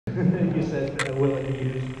You said, will it be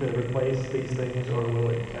used to replace these things, or will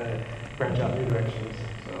it branch out new directions?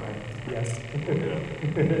 So, yes.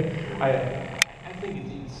 I think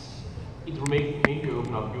it will mainly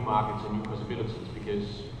open up new markets and new possibilities,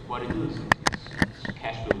 because what it is, it's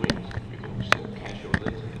cash flow wins. You can send cash over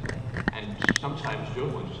the internet. And sometimes you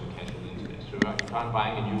don't want to send cash over the internet. So if I'm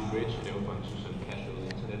buying a new fridge, I don't want to send cash over the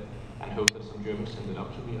internet and hope that some Germans send it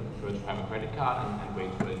up to me. I prefer to have a credit card and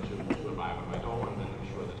wait for it to arrive at my door, and then I'm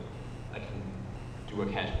sure that I can do a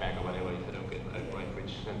cash back or whatever if I don't get my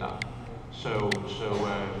fridge sent out. So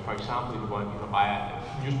for example, if I buy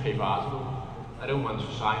a newspaper article, I don't want to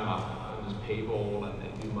sign up on this paywall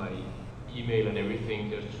and do my email and everything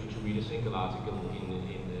just to read a single article in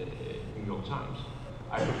the New York Times.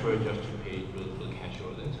 I prefer just to pay with cash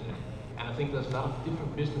over the internet. And I think there's a lot of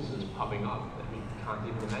different businesses popping up that we can't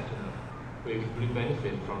even imagine of, where you can really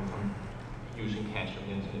benefit from using cash on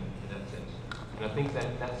the internet in that sense. And I think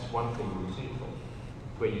that's one thing you will see it for,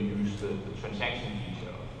 where you use the transaction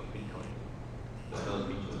feature of Bitcoin. There's other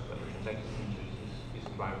features, but the transaction feature is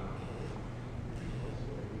environment.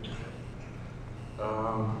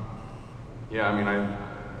 Yeah, I mean,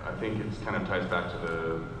 I think it kind of ties back to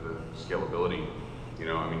the scalability. You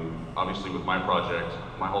know, I mean, obviously with my project,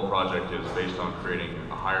 my whole project is based on creating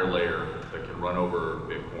a higher layer that can run over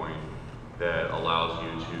Bitcoin that allows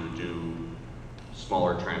you to do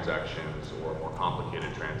smaller transactions or more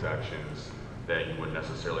complicated transactions that you wouldn't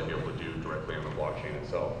necessarily be able to do directly on the blockchain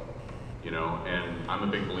itself. You know, and I'm a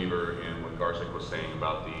big believer in what Garzik was saying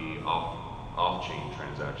about the off-chain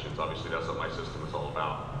transactions. Obviously, that's what my system is all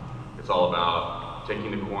about. It's all about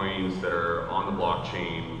taking the coins that are on the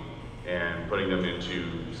blockchain and putting them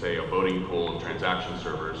into, say, a voting pool of transaction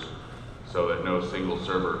servers so that no single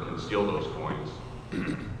server can steal those coins.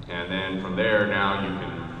 And then from there, now you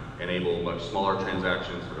can enable much smaller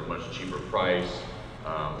transactions at a much cheaper price,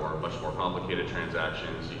 or much more complicated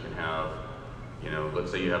transactions. You can have, you know,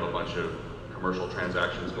 let's say you have a bunch of commercial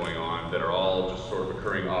transactions going on that are all just sort of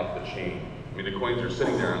occurring off the chain. I mean, the coins are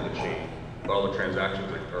sitting there on the chain, but all the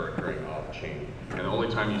transactions are occurring off chain. And the only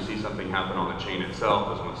time you see something happen on the chain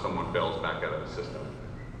itself is when someone bails back out of the system.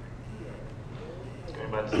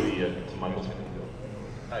 Going back to to Michael's point.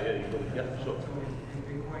 Yeah, sure.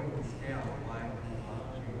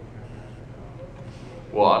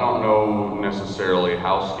 Well, I don't know necessarily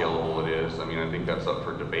how scalable it is. I mean, I think that's up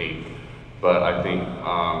for debate. But I think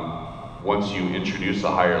once you introduce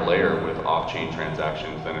a higher layer with off-chain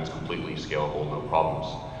transactions, then it's completely scalable, no problems.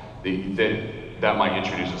 That might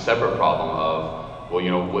introduce a separate problem of, well, you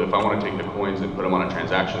know, if I want to take the coins and put them on a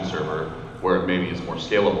transaction server where maybe it's more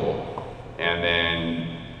scalable, and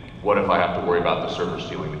then what if I have to worry about the server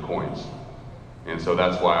stealing the coins? And so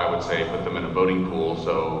that's why I would say put them in a voting pool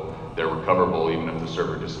so they're recoverable even if the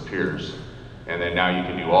server disappears. And then now you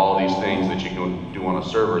can do all these things that you can do on a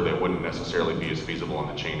server that wouldn't necessarily be as feasible on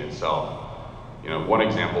the chain itself. You know, one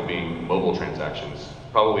example being mobile transactions.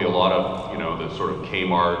 Probably a lot of, you know, the sort of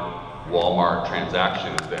Kmart, Walmart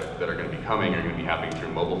transactions that are going to be coming are going to be happening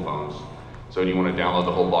through mobile phones. So do you want to download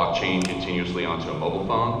the whole blockchain continuously onto a mobile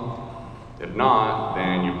phone? If not,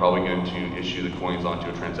 then you're probably going to issue the coins onto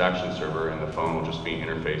a transaction server, and the phone will just be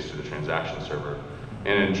interfaced to the transaction server.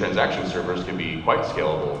 And transaction servers can be quite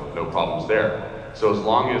scalable, no problems there. So as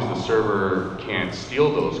long as the server can't steal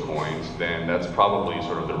those coins, then that's probably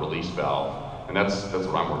sort of the release valve. And that's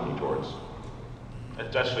what I'm working towards.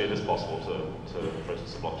 Actually, it is possible to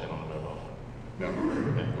process a blockchain on a mobile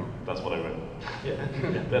phone. Yeah, that's what I read. Yeah.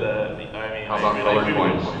 But I mean, how about colored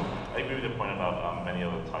coins? I agree with the point about many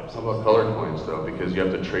other types. How about colored coins though? Because you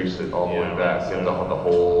have to trace it all the way back. You have to have the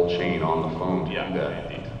whole chain on the phone to do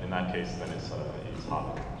that. Indeed. In that case, then it's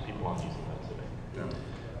hard. People aren't using that today.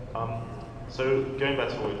 Yeah. So going back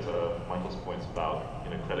to what Michael's points about,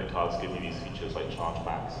 you know, credit cards give you these features like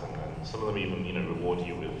chargebacks, and then some of them even, you know, reward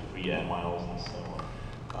you with free air miles and so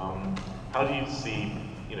on. How do you see,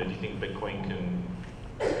 you know, do you think Bitcoin can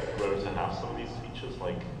grow to have some of these features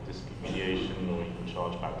like dispute mediation or even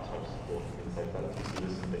chargeback type support and things like that? Do you see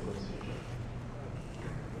this in Bitcoin's future?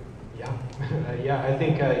 Yeah, yeah. I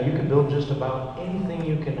think you can build just about anything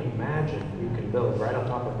you can imagine. You can build right on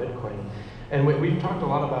top of Bitcoin, and we've talked a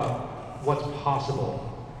lot about what's possible.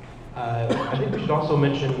 I think we should also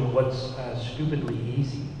mention what's stupidly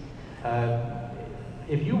easy.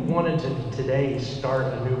 If you wanted to today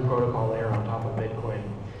start a new protocol layer on top of Bitcoin,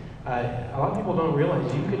 a lot of people don't realize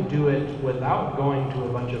you can do it without going to a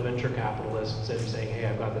bunch of venture capitalists and saying, hey,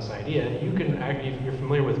 I've got this idea. You can, if you're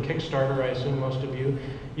familiar with Kickstarter, I assume most of you,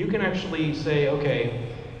 you can actually say,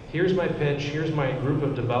 okay, here's my pitch, here's my group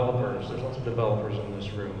of developers. There's lots of developers in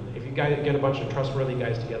this room. If you guys get a bunch of trustworthy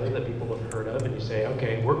guys together that people have heard of, and you say,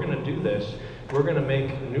 okay, we're going to do this. We're going to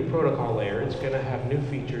make a new protocol layer. It's going to have new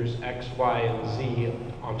features X, Y, and Z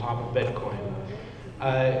on top of Bitcoin.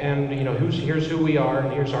 And you know, here's who we are,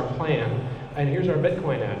 and here's our plan, and here's our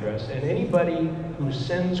Bitcoin address. And anybody who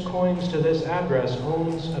sends coins to this address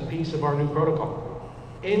owns a piece of our new protocol.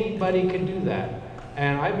 Anybody can do that.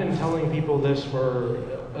 And I've been telling people this for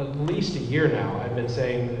at least a year now. I've been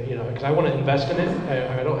saying, you know, because I want to invest in it.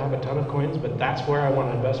 I don't have a ton of coins, but that's where I want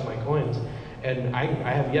to invest my coins. And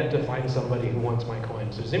I have yet to find somebody who wants my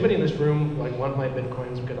coins. Does anybody in this room like want my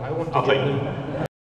Bitcoins? Because I want to I'll give take them.